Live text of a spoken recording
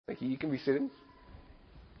Thank you. You can be seated.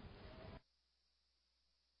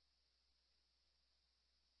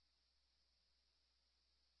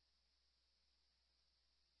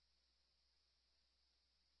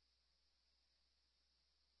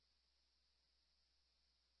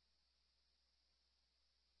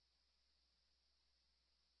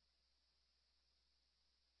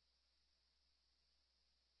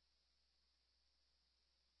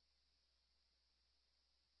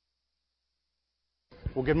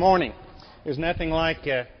 Well, good morning. There's nothing like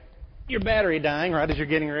your battery dying right as you're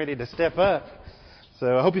getting ready to step up.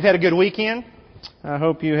 So I hope you've had a good weekend. I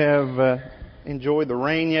hope you have enjoyed the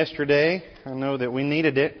rain yesterday. I know that we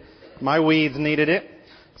needed it. My weeds needed it.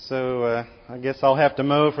 So I guess I'll have to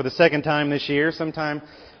mow for the second time this year, sometime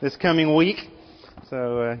this coming week.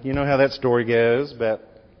 So you know how that story goes.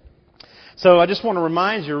 So I just want to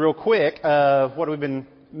remind you real quick of what we've been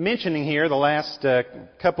mentioning here the last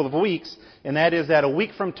couple of weeks, and that is that a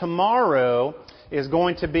week from tomorrow is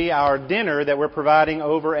going to be our dinner that we're providing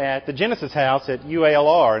over at the Genesis House at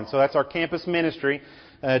UALR. And so that's our campus ministry,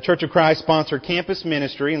 Church of Christ sponsored campus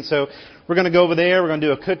ministry. And so we're going to go over there. We're going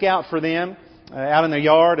to do a cookout for them out in the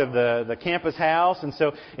yard of the campus house. And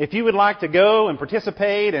so if you would like to go and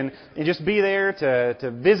participate and just be there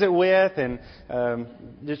to visit with and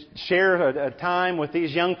just share a time with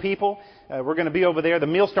these young people, we're going to be over there. The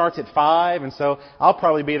meal starts at 5, and so I'll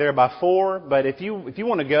probably be there by 4. But if you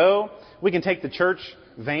want to go, we can take the church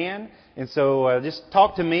van. And so just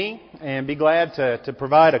talk to me and be glad to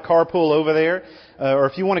provide a carpool over there. Or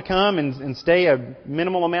if you want to come and stay a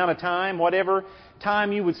minimal amount of time, whatever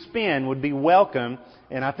time you would spend would be welcome.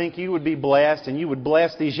 And I think you would be blessed, and you would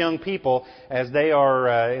bless these young people as they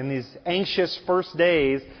are in these anxious first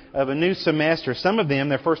days of a new semester. Some of them,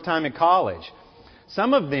 their first time in college.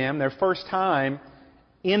 Some of them, their first time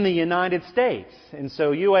in the United States. And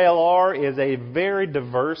so UALR is a very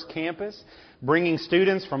diverse campus, bringing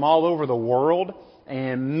students from all over the world,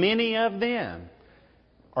 and many of them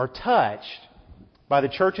are touched by the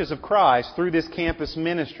churches of Christ through this campus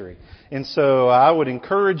ministry. And so I would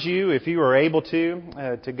encourage you, if you are able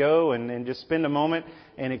to go and just spend a moment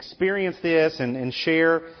and experience this and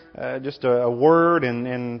share just a word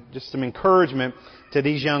and just some encouragement to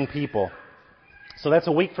these young people. So that's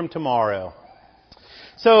a week from tomorrow.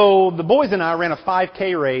 So the boys and I ran a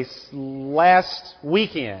 5K race last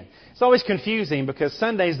weekend. It's always confusing because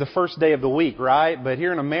Sunday's the first day of the week, right? But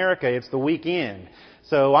here in America, it's the weekend.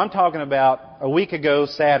 So I'm talking about a week ago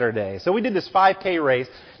Saturday. So we did this 5K race,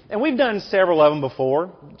 and we've done several of them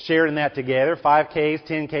before, shared in that together, 5Ks,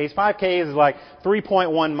 10Ks. 5Ks is like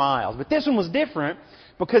 3.1 miles. But this one was different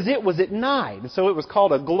because it was at night. And so it was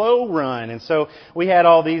called a glow run. And so we had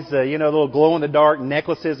all these, little glow-in-the-dark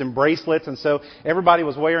necklaces and bracelets. And so everybody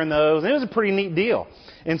was wearing those. And it was a pretty neat deal.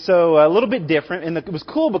 And so a little bit different. And it was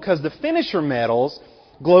cool because the finisher medals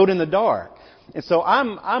glowed in the dark. And so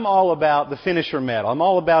I'm all about the finisher medal. I'm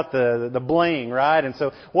all about the bling, right? And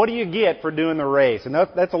so what do you get for doing the race? And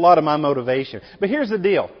that's a lot of my motivation. But here's the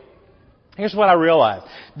deal. Here's what I realized.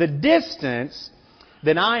 The distance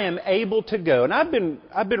that I am able to go, and I've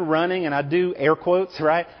been running, and I do air quotes,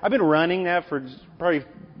 right? I've been running now for probably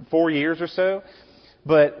 4 years or so.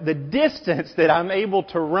 But the distance that I'm able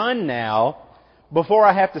to run now, before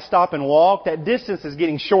I have to stop and walk, that distance is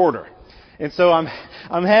getting shorter. And so I'm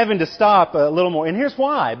having to stop a little more. And here's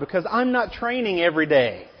why. Because I'm not training every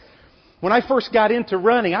day. When I first got into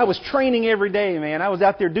running, I was training every day, man. I was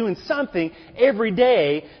out there doing something every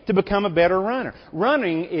day to become a better runner.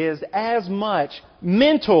 Running is as much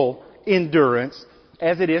mental endurance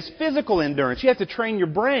as it is physical endurance. You have to train your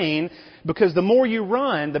brain because the more you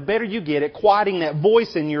run, the better you get at quieting that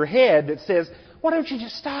voice in your head that says, why don't you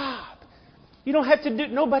just stop? You don't have to do,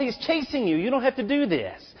 nobody's chasing you. You don't have to do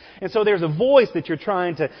this. And so there's a voice that you're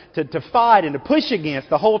trying to fight and to push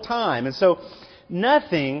against the whole time. And so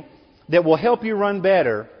nothing that will help you run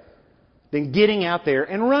better than getting out there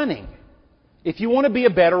and running. If you want to be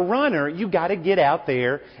a better runner, you got to get out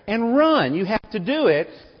there and run. You have to do it,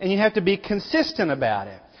 and you have to be consistent about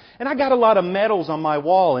it. And I got a lot of medals on my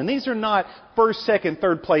wall, and these are not first, second,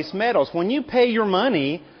 third place medals. When you pay your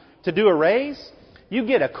money to do a race, you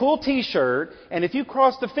get a cool T-shirt, and if you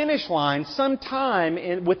cross the finish line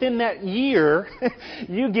sometime within that year,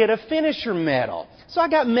 you get a finisher medal. So I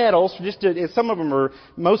got medals, some of them are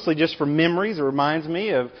mostly just for memories. It reminds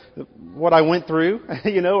me of what I went through,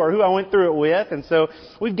 or who I went through it with. And so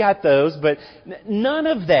we've got those, but none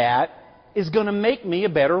of that is going to make me a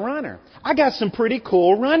better runner. I got some pretty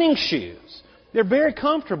cool running shoes. They're very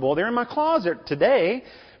comfortable. They're in my closet today,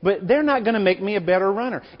 but they're not going to make me a better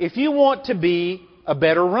runner. If you want to be a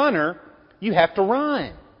better runner, you have to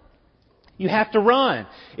run. You have to run.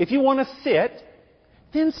 If you want to sit,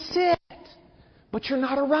 then sit. But you're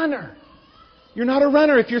not a runner. You're not a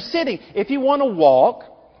runner if you're sitting. If you want to walk,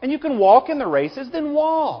 and you can walk in the races, then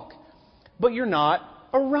walk. But you're not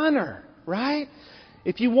a runner, right?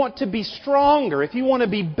 If you want to be stronger, if you want to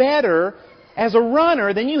be better as a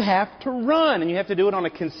runner, then you have to run. And you have to do it on a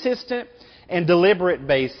consistent and deliberate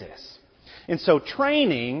basis. And so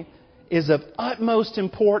training is of utmost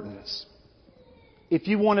importance. If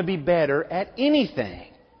you want to be better at anything,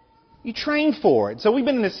 you train for it. So we've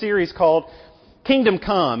been in a series called Kingdom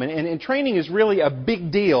Come. And training is really a big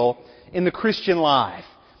deal in the Christian life,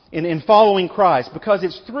 in following Christ. Because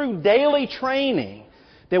it's through daily training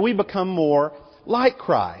that we become more like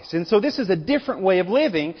Christ. And so this is a different way of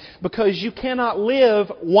living, because you cannot live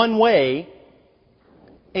one way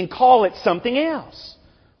and call it something else.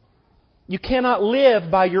 You cannot live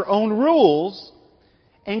by your own rules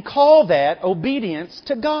and call that obedience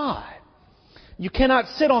to God. You cannot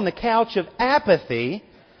sit on the couch of apathy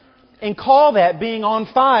and call that being on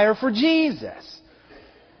fire for Jesus.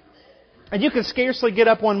 And you can scarcely get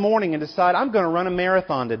up one morning and decide, I'm going to run a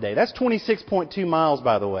marathon today. That's 26.2 miles,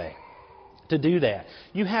 by the way, to do that.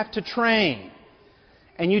 You have to train.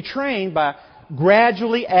 And you train by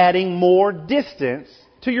gradually adding more distance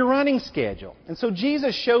to your running schedule. And so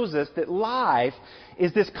Jesus shows us that life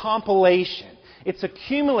is this compilation. It's a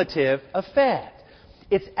cumulative effect.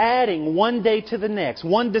 It's adding one day to the next,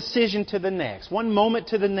 one decision to the next, one moment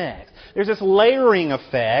to the next. There's this layering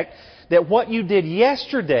effect that what you did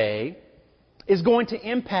yesterday is going to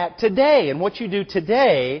impact today, and what you do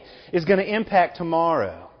today is going to impact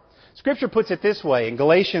tomorrow. Scripture puts it this way in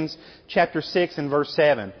Galatians chapter 6 and verse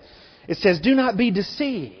 7. It says, "Do not be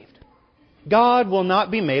deceived. God will not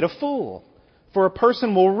be made a fool. For a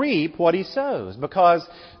person will reap what he sows, because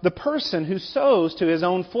the person who sows to his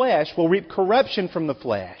own flesh will reap corruption from the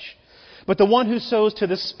flesh. But the one who sows to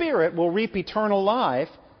the Spirit will reap eternal life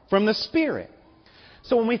from the Spirit."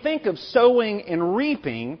 So when we think of sowing and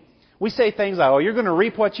reaping, we say things like, oh, you're going to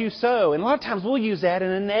reap what you sow. And a lot of times we'll use that in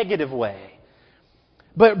a negative way.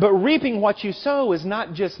 But reaping what you sow is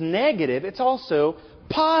not just negative, it's also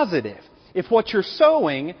positive. If what you're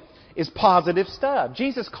sowing is positive stuff.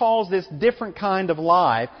 Jesus calls this different kind of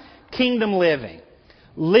life kingdom living.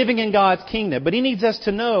 Living in God's kingdom. But He needs us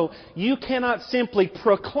to know you cannot simply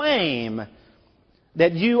proclaim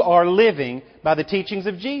that you are living by the teachings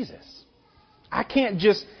of Jesus. I can't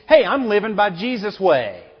just, hey, I'm living by Jesus'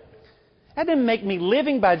 way. That didn't make me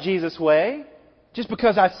living by Jesus' way. Just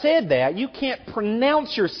because I said that, you can't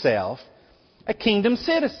pronounce yourself a kingdom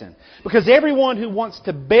citizen. Because everyone who wants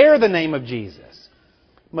to bear the name of Jesus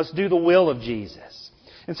must do the will of Jesus.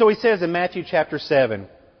 And so He says in Matthew chapter 7,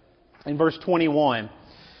 in verse 21,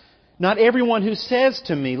 "Not everyone who says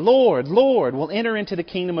to me, 'Lord, Lord,' will enter into the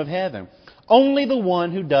kingdom of heaven. Only the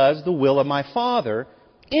one who does the will of my Father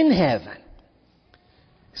in heaven."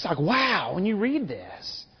 It's like, wow, when you read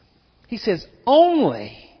this. He says,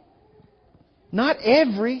 only. Not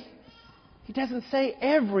every. He doesn't say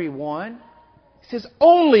everyone. He says,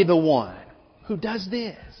 only the one who does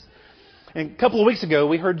this. And a couple of weeks ago,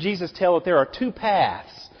 we heard Jesus tell that there are two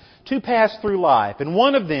paths through life. And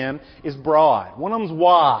one of them is broad. One of them is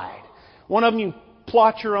wide. One of them you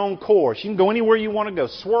plot your own course. You can go anywhere you want to go.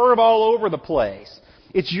 Swerve all over the place.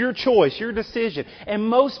 It's your choice, your decision. And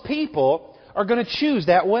most people are going to choose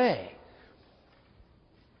that way.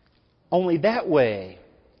 Only that way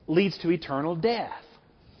leads to eternal death.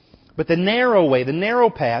 But the narrow way, the narrow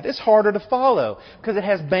path, is harder to follow because it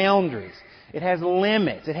has boundaries. It has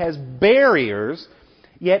limits. It has barriers.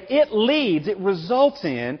 Yet it results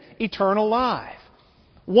in eternal life.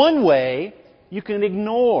 One way, you can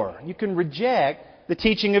ignore, you can reject the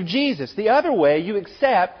teaching of Jesus. The other way, you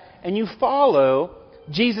accept and you follow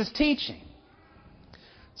Jesus' teaching.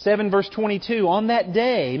 7 verse 22, "On that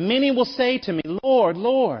day, many will say to me, 'Lord,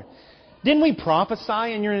 Lord, didn't we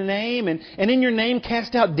prophesy in your name and in your name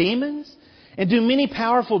cast out demons and do many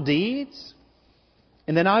powerful deeds?'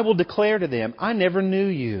 And then I will declare to them, 'I never knew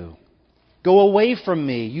you. Go away from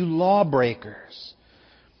me, you lawbreakers.'"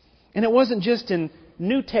 And it wasn't just in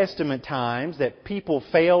New Testament times that people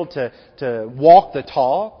failed to walk the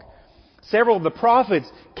talk. Several of the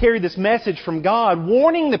prophets carried this message from God,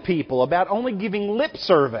 warning the people about only giving lip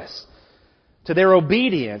service to their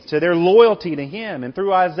obedience, to their loyalty to Him. And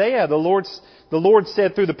through Isaiah, the Lord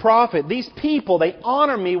said through the prophet, "These people, they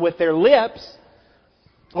honor me with their lips.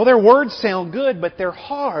 Well, their words sound good, but their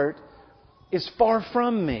heart is far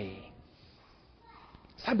from me."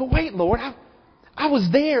 It's like, but wait, Lord, I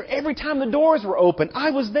was there every time the doors were open.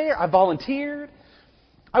 I was there. I volunteered.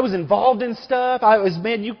 I was involved in stuff.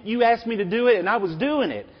 You asked me to do it, and I was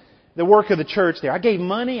doing it. the work of the church there. I gave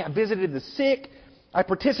money. I visited the sick. I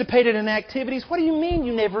participated in activities. What do you mean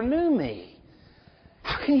you never knew me?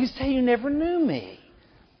 How can you say you never knew me?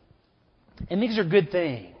 And these are good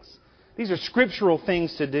things. These are scriptural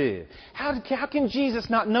things to do. How can Jesus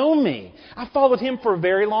not know me? I followed Him for a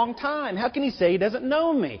very long time. How can He say He doesn't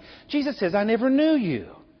know me? Jesus says, I never knew you.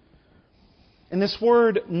 And this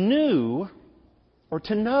word knew, or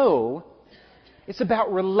to know, it's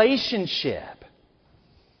about relationship,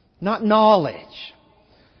 not knowledge.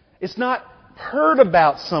 It's not heard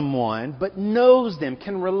about someone, but knows them,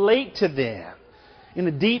 can relate to them in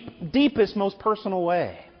the deepest, most personal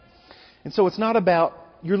way. And so it's not about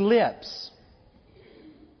your lips.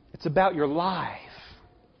 It's about your life.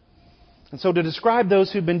 And so to describe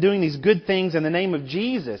those who've been doing these good things in the name of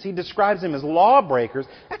Jesus, He describes them as lawbreakers.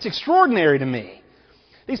 That's extraordinary to me.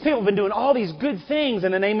 These people have been doing all these good things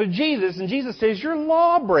in the name of Jesus, and Jesus says, you're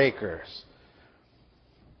lawbreakers.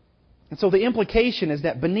 And so the implication is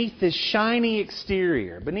that beneath this shiny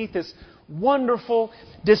exterior, beneath this wonderful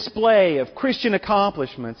display of Christian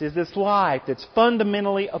accomplishments, is this life that's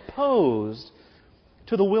fundamentally opposed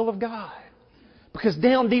to the will of God. Because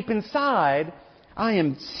down deep inside, I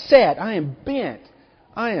am set, I am bent,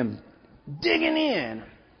 I am digging in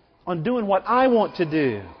on doing what I want to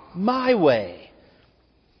do, my way.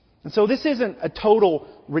 And so this isn't a total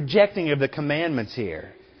rejecting of the commandments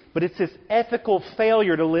here, but it's this ethical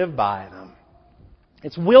failure to live by them.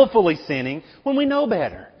 It's willfully sinning when we know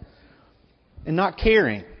better and not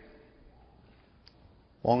caring, as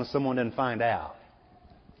long as someone doesn't find out.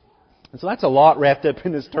 And so that's a lot wrapped up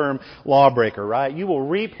in this term lawbreaker, right? You will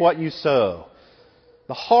reap what you sow.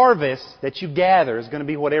 The harvest that you gather is going to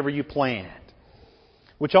be whatever you plant.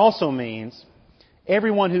 Which also means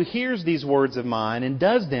everyone who hears these words of mine and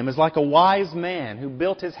does them is like a wise man who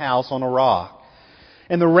built his house on a rock.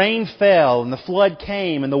 And the rain fell, and the flood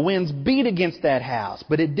came, and the winds beat against that house.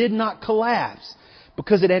 But it did not collapse,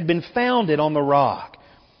 because it had been founded on the rock.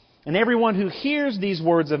 And everyone who hears these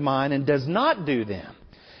words of mine and does not do them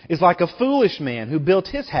is like a foolish man who built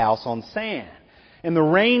his house on sand. And the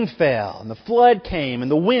rain fell, and the flood came,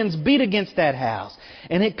 and the winds beat against that house,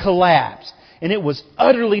 and it collapsed, and it was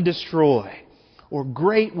utterly destroyed, or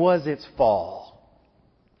great was its fall.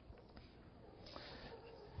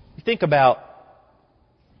 You think about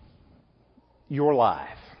your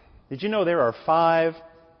life. Did you know there are 5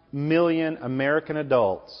 million American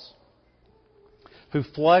adults who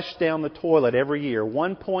flush down the toilet every year,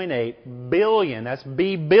 $1.8 billion, that's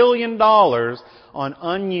billion dollars, on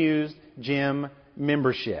unused gym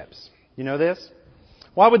memberships. You know this?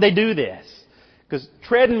 Why would they do this? Because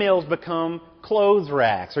treadmills become clothes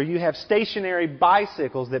racks, or you have stationary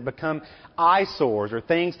bicycles that become eyesores, or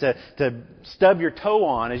things to stub your toe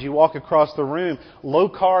on as you walk across the room.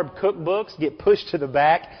 Low-carb cookbooks get pushed to the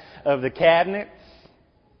back of the cabinet.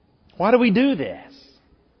 Why do we do this?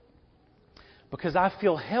 Because I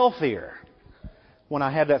feel healthier when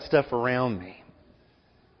I have that stuff around me.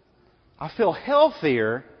 I feel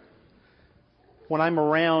healthier when I'm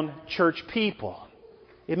around church people.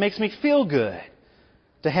 It makes me feel good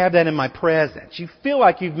to have that in my presence. You feel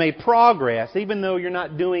like you've made progress even though you're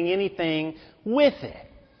not doing anything with it.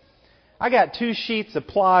 I got 2 sheets of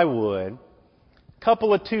plywood, a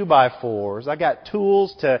couple of 2x4s. I got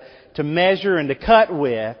tools to measure and to cut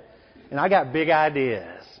with, and I got big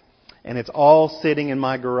ideas. And it's all sitting in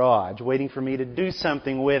my garage waiting for me to do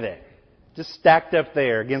something with it. Just stacked up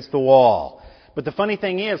there against the wall. But the funny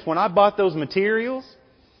thing is, when I bought those materials,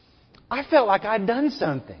 I felt like I'd done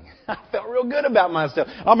something. I felt real good about myself.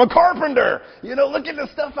 I'm a carpenter. Look at the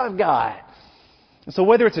stuff I've got. And so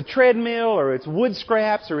whether it's a treadmill or it's wood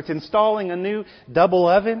scraps or it's installing a new double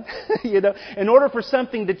oven, in order for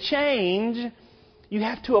something to change, you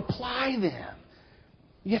have to apply them.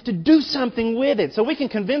 You have to do something with it. So we can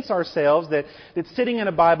convince ourselves that sitting in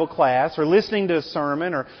a Bible class or listening to a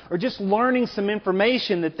sermon or just learning some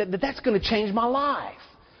information that's going to change my life.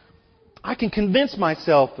 I can convince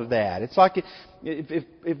myself of that. It's like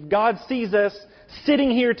if God sees us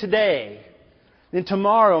sitting here today, then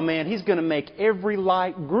tomorrow, man, He's going to make every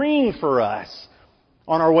light green for us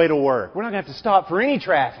on our way to work. We're not going to have to stop for any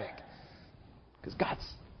traffic. Because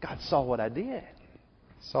God saw what I did.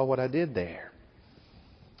 Saw what I did there.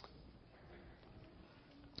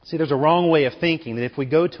 See, there's a wrong way of thinking that if we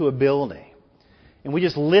go to a building and we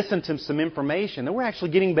just listen to some information, then we're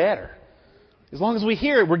actually getting better. As long as we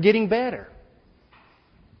hear it, we're getting better.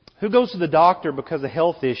 Who goes to the doctor because of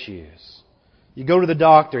health issues? You go to the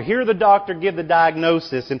doctor, hear the doctor give the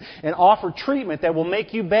diagnosis and offer treatment that will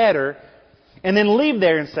make you better, And then leave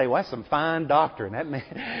there and say, well, that's some fine doctrine. That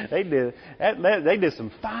man, they did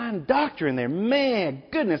some fine doctrine there. Man,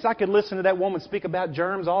 goodness, I could listen to that woman speak about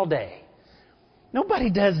germs all day.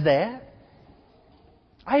 Nobody does that.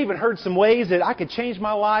 I even heard some ways that I could change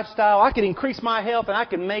my lifestyle, I could increase my health, and I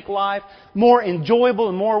could make life more enjoyable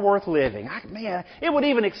and more worth living. Man, it would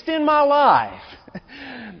even extend my life.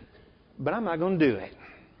 But I'm not going to do it.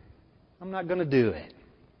 I'm not going to do it.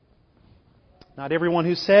 Not everyone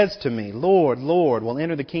who says to me, Lord, Lord, will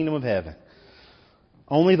enter the kingdom of heaven.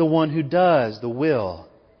 Only the one who does the will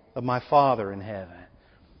of my Father in heaven.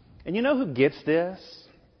 And you know who gets this?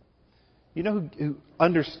 You know who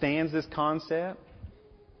understands this concept?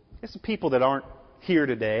 It's the people that aren't here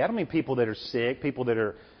today. I don't mean people that are sick, people that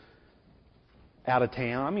are out of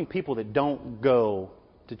town. I mean people that don't go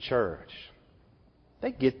to church.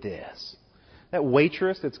 They get this. That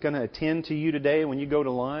waitress that's going to attend to you today when you go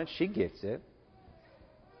to lunch, she gets it.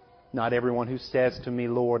 Not everyone who says to me,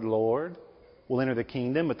 Lord, Lord, will enter the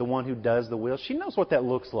kingdom, but the one who does the will. She knows what that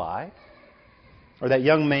looks like. Or that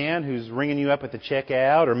young man who's ringing you up at the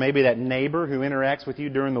checkout, or maybe that neighbor who interacts with you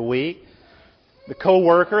during the week. The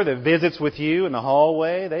coworker that visits with you in the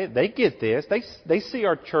hallway, they get this. They see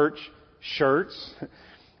our church shirts.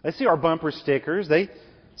 They see our bumper stickers. They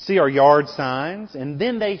see our yard signs. And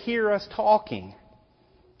then they hear us talking.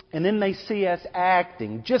 And then they see us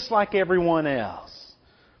acting just like everyone else.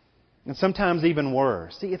 And sometimes even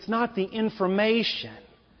worse. See, it's not the information.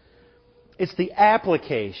 It's the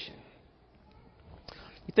application.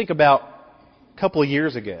 You think about a couple of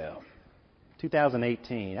years ago,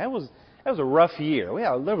 2018. That was a rough year.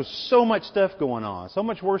 There was so much stuff going on. So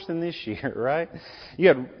much worse than this year, right? You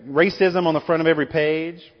had racism on the front of every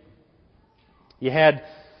page. You had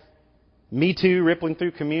Me Too rippling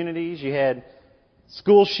through communities. You had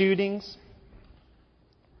school shootings.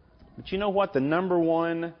 But you know what the number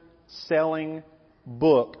one selling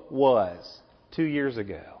book was 2 years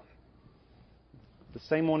ago? The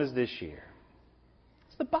same one as this year.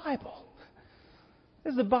 It's the Bible.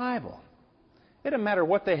 It's the Bible. It doesn't matter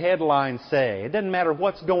what the headlines say. It doesn't matter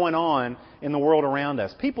what's going on in the world around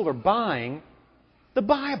us. People are buying the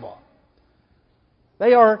Bible.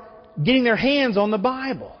 They are getting their hands on the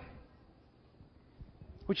Bible.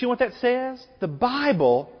 But you know what that says? The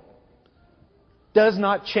Bible does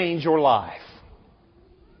not change your life.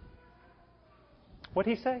 What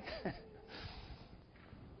did he say?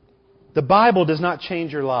 The Bible does not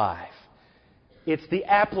change your life. It's the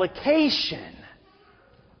application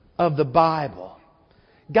of the Bible,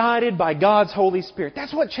 guided by God's Holy Spirit.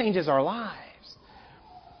 That's what changes our lives.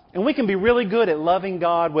 And we can be really good at loving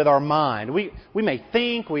God with our mind. We may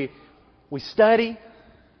think, we study,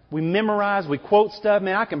 we memorize, we quote stuff.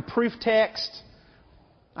 Man, I can proof text.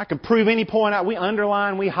 I can prove any point out. We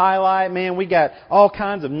underline, we highlight. Man, we got all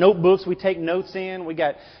kinds of notebooks we take notes in. We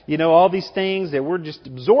got, all these things that we're just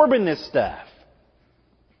absorbing this stuff.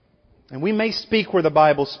 And we may speak where the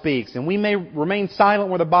Bible speaks, and we may remain silent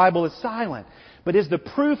where the Bible is silent. But is the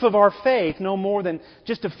proof of our faith no more than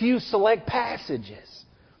just a few select passages?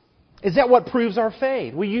 Is that what proves our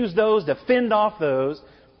faith? We use those to fend off those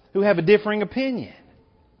who have a differing opinion.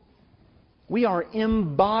 We are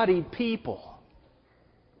embodied people.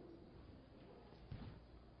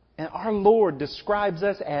 And our Lord describes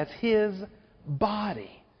us as His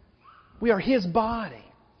body. We are His body.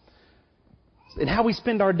 And how we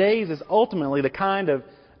spend our days is ultimately the kind of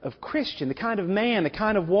Christian, the kind of man, the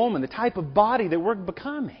kind of woman, the type of body that we're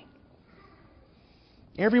becoming.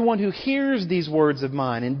 Everyone who hears these words of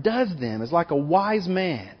mine and does them is like a wise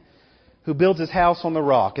man who builds his house on the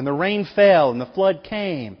rock. And the rain fell, and the flood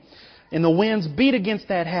came, and the winds beat against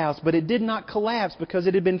that house, but it did not collapse because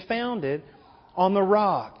it had been founded on the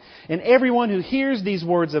rock. And everyone who hears these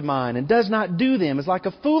words of mine and does not do them is like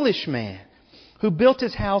a foolish man who built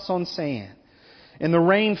his house on sand. And the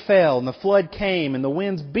rain fell, and the flood came, and the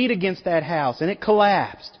winds beat against that house, and it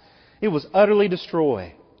collapsed. It was utterly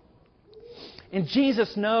destroyed. And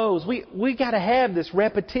Jesus knows we got to have this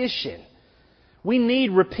repetition. We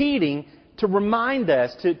need repeating to remind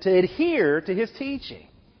us to adhere to His teaching.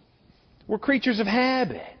 We're creatures of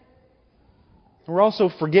habit. We're also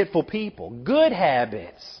forgetful people. Good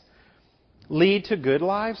habits lead to good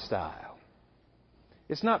lifestyle.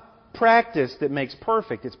 It's not practice that makes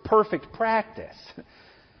perfect. It's perfect practice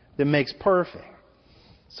that makes perfect.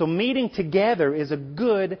 So meeting together is a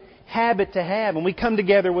good habit to have. And we come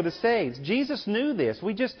together with the saints. Jesus knew this.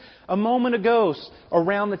 We just, a moment ago,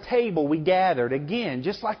 around the table, we gathered again,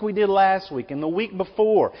 just like we did last week and the week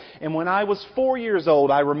before. And when I was 4 years old,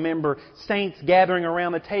 I remember saints gathering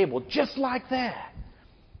around the table just like that.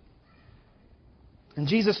 And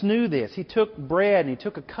Jesus knew this. He took bread and He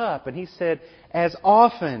took a cup and He said, as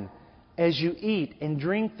often as you eat and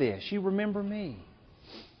drink this, you remember me.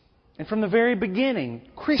 And from the very beginning,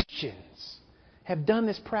 Christians have done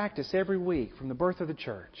this practice every week from the birth of the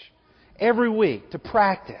church. Every week to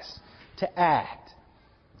practice, to act,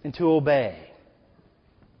 and to obey.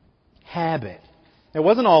 Habit. It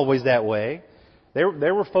wasn't always that way.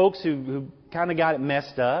 There were folks who kind of got it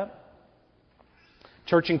messed up.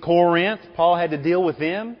 Church in Corinth, Paul had to deal with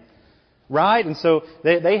them, right? And so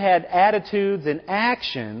they had attitudes and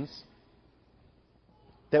actions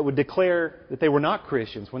that would declare that they were not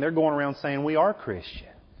Christians when they're going around saying, we are Christian.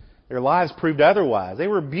 Their lives proved otherwise. They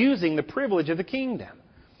were abusing the privilege of the kingdom.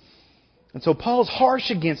 And so Paul's harsh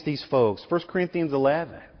against these folks. 1 Corinthians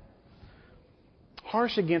 11.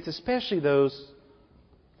 Harsh against especially those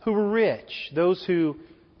who were rich, those who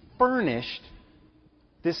furnished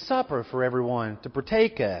this supper for everyone to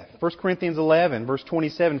partake of. 1 Corinthians 11, verse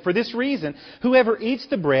 27. For this reason, whoever eats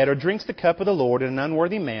the bread or drinks the cup of the Lord in an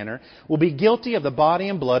unworthy manner will be guilty of the body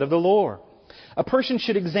and blood of the Lord. A person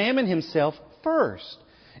should examine himself first,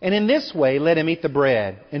 and in this way let him eat the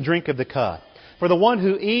bread and drink of the cup. For the one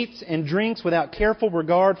who eats and drinks without careful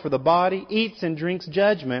regard for the body eats and drinks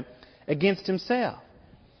judgment against himself.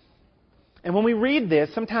 And when we read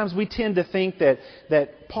this, sometimes we tend to think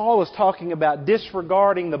that Paul is talking about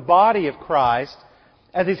disregarding the body of Christ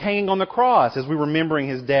as He's hanging on the cross, as we're remembering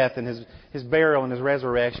His death and His burial and His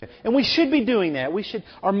resurrection. And we should be doing that.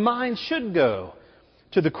 Our minds should go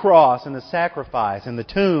to the cross and the sacrifice and the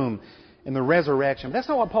tomb and the resurrection. But that's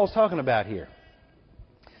not what Paul's talking about here.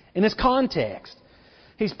 In this context,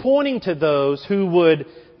 he's pointing to those who would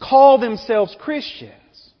call themselves Christians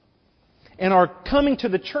and are coming to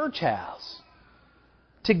the church house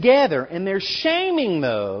together, and they're shaming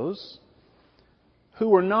those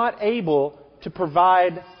who are not able to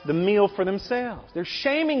provide the meal for themselves. They're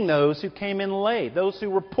shaming those who came in late, those who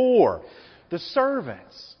were poor, the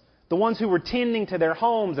servants, the ones who were tending to their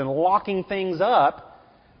homes and locking things up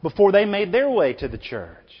before they made their way to the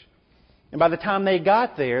church. And by the time they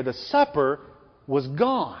got there, the supper was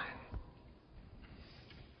gone.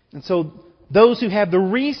 And so those who have the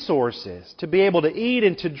resources to be able to eat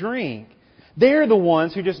and to drink, they're the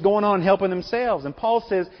ones who are just going on helping themselves. And Paul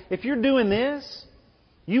says, if you're doing this,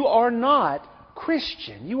 you are not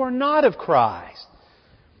Christian. You are not of Christ.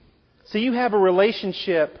 So you have a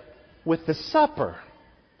relationship with the supper,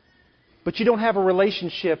 but you don't have a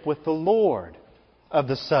relationship with the Lord of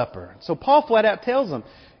the supper. So Paul flat out tells them,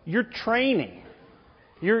 your training,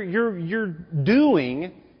 your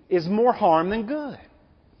doing is more harm than good.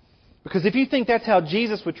 Because if you think that's how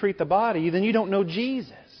Jesus would treat the body, then you don't know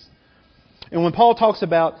Jesus. And when Paul talks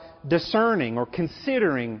about discerning or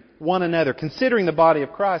considering one another, considering the body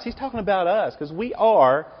of Christ, he's talking about us because we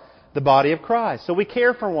are the body of Christ. So we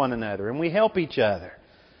care for one another and we help each other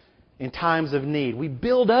in times of need. We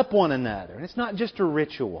build up one another. And it's not just a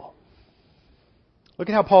ritual. Look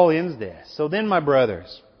at how Paul ends this. So then, my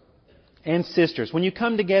brothers and sisters, when you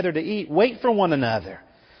come together to eat, wait for one another.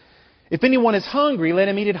 If anyone is hungry, let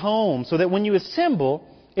him eat at home, so that when you assemble,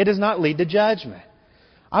 it does not lead to judgment.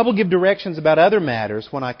 I will give directions about other matters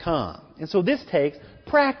when I come. And so this takes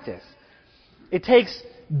practice. It takes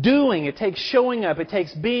doing. It takes showing up. It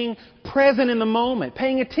takes being present in the moment,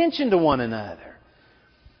 paying attention to one another.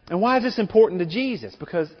 And why is this important to Jesus?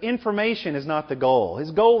 Because information is not the goal.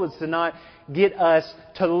 His goal is to not get us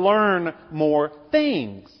to learn more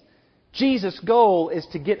things. Jesus' goal is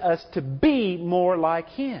to get us to be more like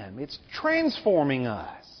Him. It's transforming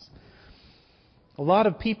us. A lot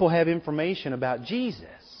of people have information about Jesus,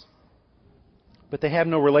 but they have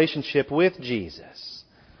no relationship with Jesus.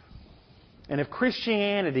 And if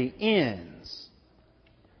Christianity ends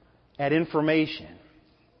at information,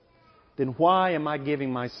 then why am I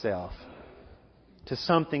giving myself to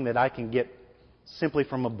something that I can get simply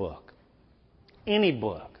from a book? Any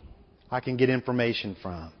book I can get information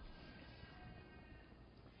from.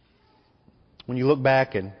 When you look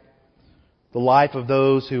back at the life of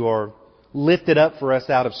those who are lifted up for us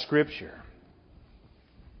out of Scripture,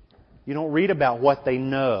 you don't read about what they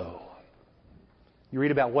know. You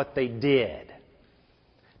read about what they did.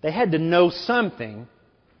 They had to know something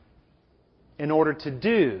in order to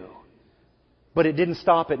do, but it didn't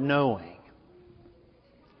stop at knowing.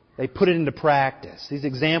 They put it into practice. These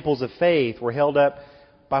examples of faith were held up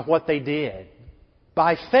by what they did.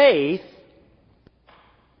 By faith,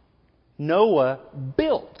 Noah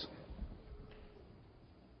built.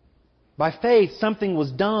 By faith, something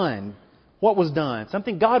was done. What was done?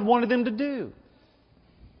 Something God wanted them to do.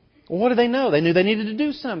 Well, what did they know? They knew they needed to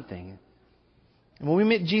do something. And when we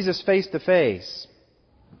met Jesus face to face,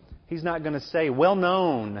 He's not going to say, well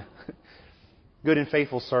known, good and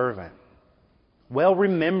faithful servant. Well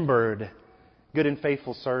remembered, good and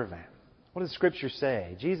faithful servant. What does Scripture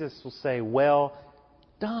say? Jesus will say, well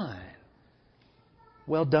done.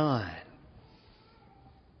 Well done.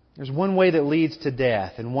 There's one way that leads to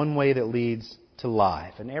death and one way that leads to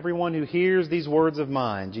life. And everyone who hears these words of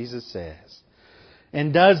mine, Jesus says,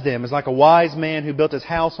 and does them is like a wise man who built his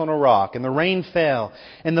house on a rock, and the rain fell,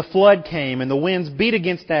 and the flood came, and the winds beat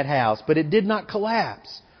against that house, but it did not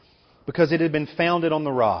collapse, because it had been founded on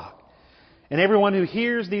the rock. And everyone who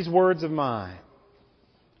hears these words of mine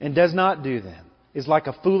and does not do them is like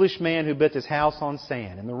a foolish man who built his house on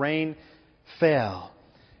sand, and the rain fell,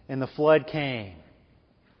 and the flood came,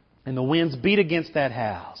 and the winds beat against that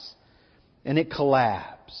house, and it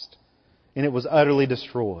collapsed, and it was utterly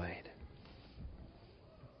destroyed.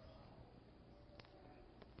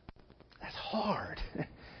 That's hard.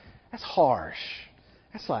 That's harsh.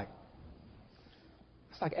 That's like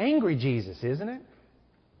angry Jesus, isn't it?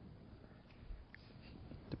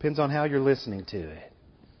 Depends on how you're listening to it.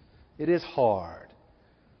 It is hard.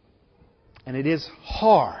 And it is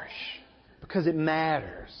harsh because it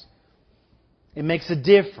matters. It makes a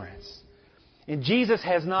difference. And Jesus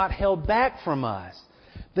has not held back from us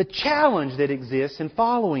the challenge that exists in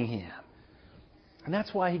following Him. And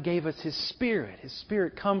that's why He gave us His Spirit. His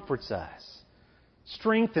Spirit comforts us,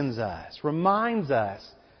 strengthens us, reminds us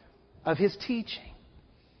of His teaching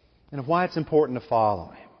and of why it's important to follow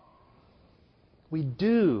Him. We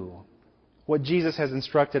do what Jesus has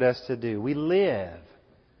instructed us to do. We live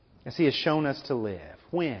as He has shown us to live.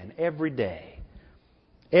 When? Every day.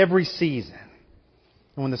 Every season.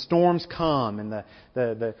 And when the storms come and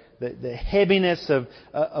the heaviness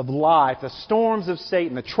of life, the storms of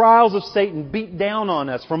Satan, the trials of Satan beat down on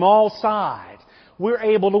us from all sides, we're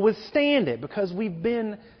able to withstand it because we've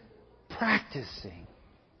been practicing.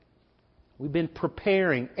 We've been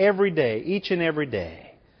preparing every day, each and every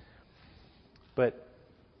day. But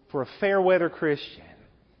for a fair weather Christian,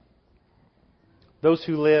 those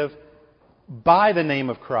who live by the name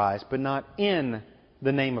of Christ, but not in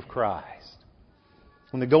the name of Christ,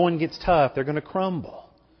 when the going gets tough, they're going to crumble.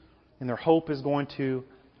 And their hope is going to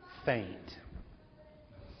faint.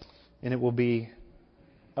 And it will be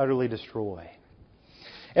utterly destroyed.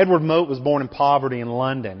 Edward Mote was born in poverty in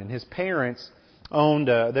London. And his parents they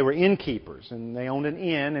were innkeepers. And they owned an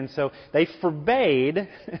inn. And so they forbidded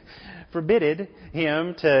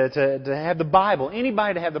him to have the Bible.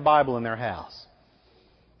 Anybody to have the Bible in their house.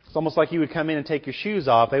 It's almost like you would come in and take your shoes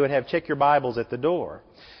off. They would have check your Bibles at the door.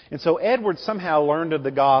 And so Edward somehow learned of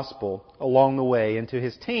the gospel along the way into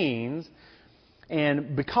his teens.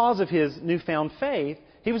 And because of his newfound faith,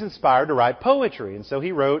 he was inspired to write poetry. And so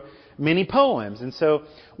he wrote many poems. And so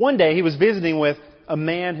one day he was visiting with a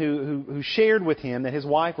man who shared with him that his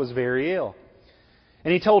wife was very ill.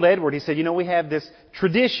 And he told Edward, he said, we have this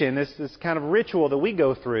tradition, this kind of ritual that we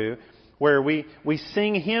go through where we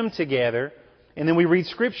sing a hymn together and then we read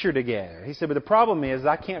Scripture together. He said, but the problem is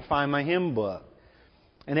I can't find my hymn book.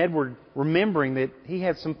 And Edward, remembering that he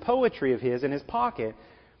had some poetry of his in his pocket,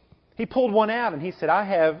 he pulled one out and he said, I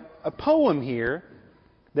have a poem here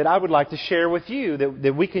that I would like to share with you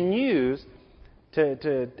that we can use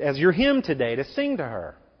as your hymn today to sing to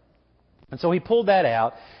her. And so he pulled that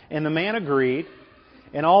out and the man agreed.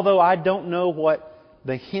 And although I don't know what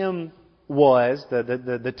the hymn was,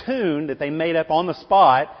 the tune that they made up on the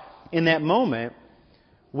spot in that moment,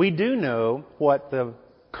 we do know what the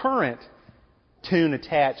current tune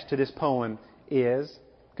attached to this poem is,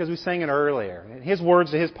 because we sang it earlier. His words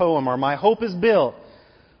to his poem are, my hope is built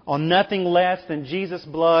on nothing less than Jesus'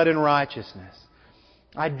 blood and righteousness.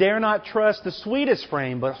 I dare not trust the sweetest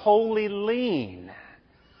frame, but wholly lean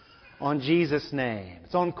on Jesus' name.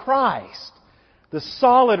 It's on Christ, the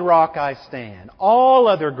solid rock I stand. All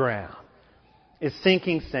other ground is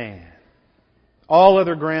sinking sand. All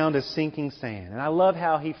other ground is sinking sand. And I love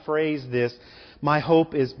how he phrased this, my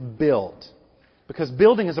hope is built. Because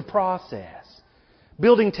building is a process.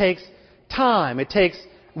 Building takes time. It takes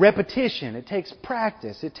repetition. It takes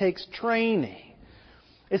practice. It takes training.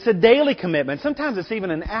 It's a daily commitment. Sometimes it's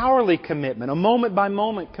even an hourly commitment, a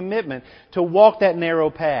moment-by-moment commitment to walk that narrow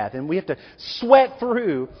path. And we have to sweat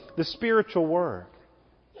through the spiritual work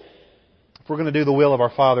if we're going to do the will of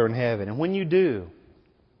our Father in heaven. And when you do,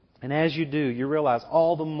 and as you do, you realize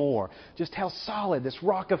all the more just how solid this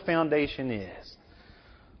rock of foundation is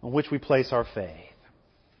on which we place our faith.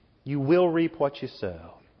 You will reap what you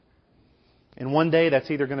sow. And one day that's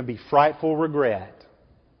either going to be frightful regret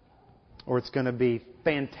or it's going to be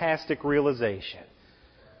fantastic realization.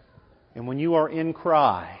 And when you are in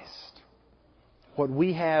Christ, what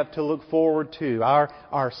we have to look forward to.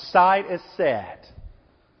 Our sight is set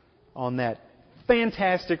on that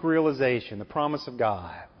fantastic realization, the promise of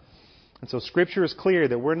God. And so Scripture is clear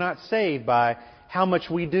that we're not saved by how much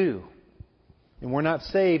we do. And we're not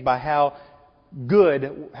saved by how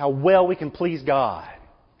well we can please God.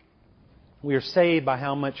 We are saved by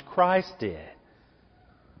how much Christ did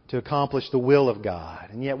to accomplish the will of God.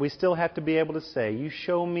 And yet we still have to be able to say, you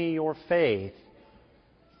show me your faith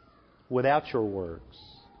without your works,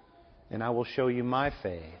 and I will show you my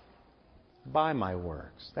faith by my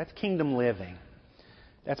works. That's kingdom living.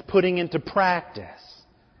 That's putting into practice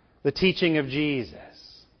the teaching of Jesus.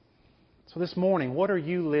 So this morning, what are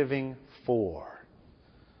you living for?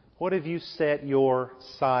 What have you set your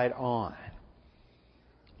sight on?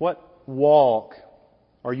 What walk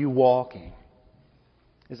are you walking?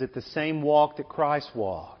 Is it the same walk that Christ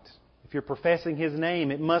walked? If you're professing His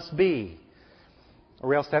name, it must be.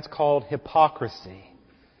 Or else that's called hypocrisy.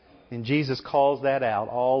 And Jesus calls that out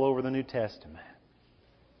all over the New Testament.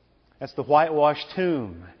 That's the whitewashed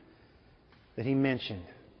tomb that He mentioned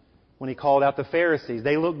when He called out the Pharisees.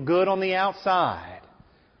 They looked good on the outside,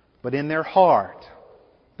 but in their heart,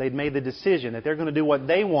 they'd made the decision that they're going to do what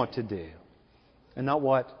they want to do and not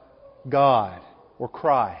what God or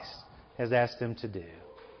Christ has asked them to do.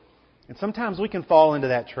 And sometimes we can fall into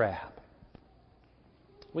that trap.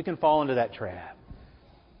 We can fall into that trap.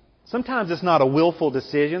 Sometimes it's not a willful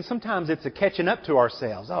decision. Sometimes it's a catching up to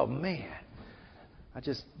ourselves. Oh man, I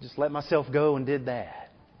just let myself go and did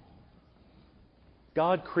that.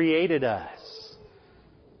 God created us.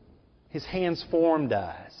 His hands formed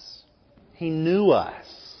us. He knew us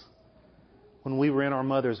when we were in our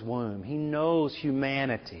mother's womb. He knows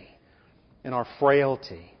humanity and our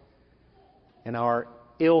frailty and our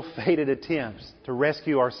ill-fated attempts to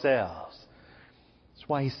rescue ourselves. That's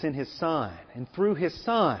why He sent His Son. And through His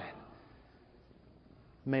Son,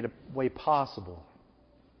 made a way possible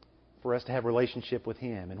for us to have a relationship with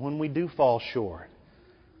Him. And when we do fall short,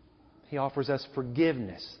 He offers us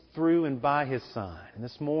forgiveness through and by His Son. And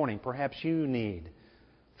this morning, perhaps you need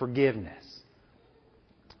forgiveness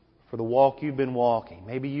for the walk you've been walking.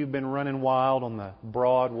 Maybe you've been running wild on the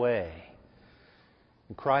broad way.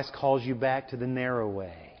 And Christ calls you back to the narrow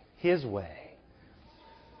way, His way.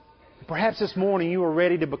 Perhaps this morning you are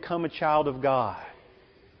ready to become a child of God,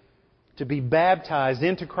 to be baptized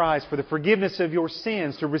into Christ for the forgiveness of your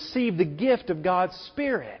sins, to receive the gift of God's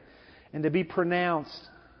Spirit, and to be pronounced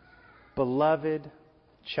beloved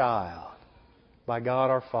child by God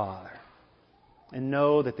our Father. And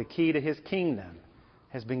know that the key to His kingdom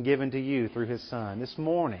has been given to you through His Son. This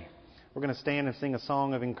morning, we're going to stand and sing a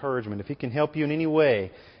song of encouragement. If He can help you in any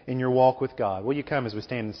way in your walk with God, will you come as we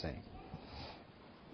stand and sing?